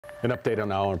An update on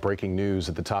now on breaking news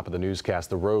at the top of the newscast.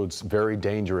 The road's very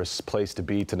dangerous place to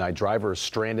be tonight. Drivers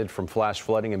stranded from flash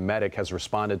flooding, and Medic has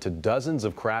responded to dozens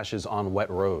of crashes on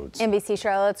wet roads. NBC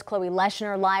Charlotte's Chloe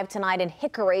Leshner live tonight in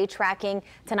Hickory tracking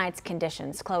tonight's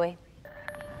conditions. Chloe.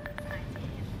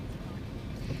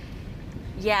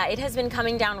 Yeah, it has been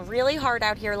coming down really hard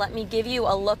out here. Let me give you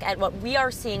a look at what we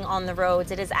are seeing on the roads.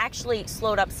 It has actually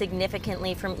slowed up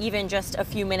significantly from even just a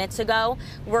few minutes ago.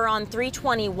 We're on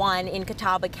 321 in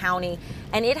Catawba County,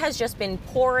 and it has just been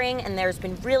pouring, and there's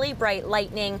been really bright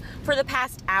lightning for the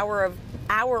past hour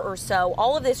or so.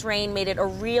 All of this rain made it a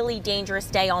really dangerous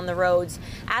day on the roads.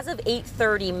 As of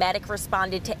 8:30, Medic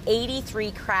responded to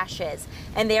 83 crashes,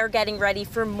 and they are getting ready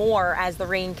for more as the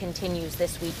rain continues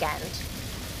this weekend.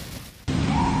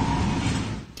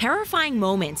 Terrifying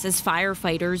moments as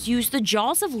firefighters use the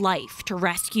jaws of life to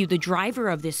rescue the driver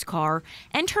of this car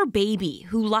and her baby,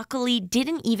 who luckily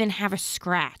didn't even have a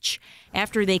scratch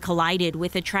after they collided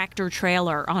with a tractor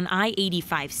trailer on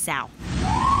I-85 South.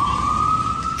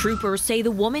 Troopers say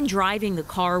the woman driving the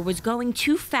car was going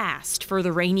too fast for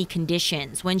the rainy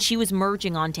conditions when she was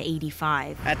merging onto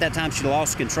 85. At that time, she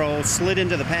lost control, slid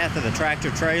into the path of the tractor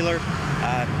trailer.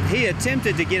 He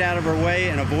attempted to get out of her way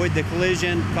and avoid the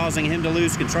collision, causing him to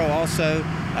lose control also.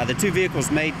 The two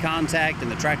vehicles made contact,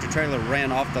 and the tractor trailer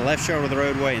ran off the left shoulder of the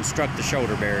roadway and struck the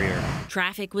shoulder barrier.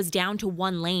 Traffic was down to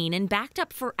one lane and backed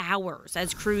up for hours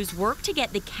as crews worked to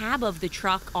get the cab of the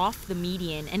truck off the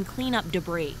median and clean up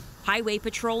debris. Highway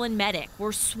Patrol and Medic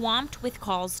were swamped with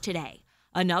calls today.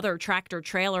 Another tractor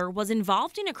trailer was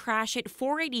involved in a crash at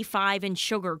 485 in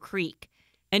Sugar Creek,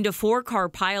 and a four-car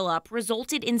pileup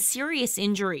resulted in serious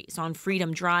injuries on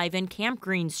Freedom Drive and Camp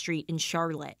Green Street in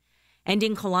Charlotte. And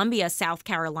in Columbia, South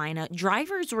Carolina,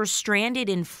 drivers were stranded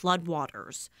in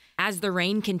floodwaters. As the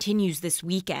rain continues this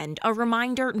weekend, a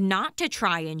reminder not to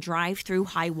try and drive through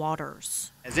high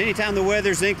waters. As anytime the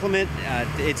weather's inclement,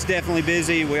 it's definitely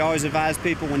busy. We always advise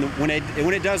people when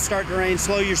it does start to rain,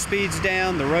 slow your speeds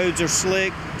down. The roads are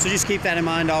slick, so just keep that in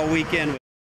mind all weekend.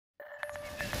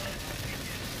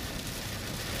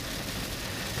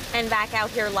 And back out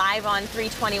here live on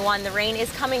 321, the rain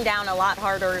is coming down a lot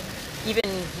harder, even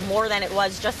more than it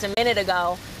was just a minute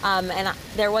ago. And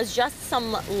there was just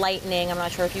some lightning. I'm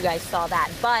not sure if you guys saw that.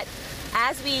 But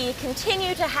as we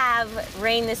continue to have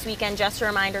rain this weekend, just a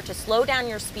reminder to slow down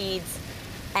your speeds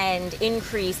and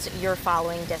increase your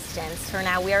following distance. For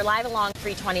now, we are live along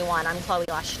 321. I'm Chloe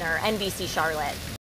Leshner, NBC Charlotte.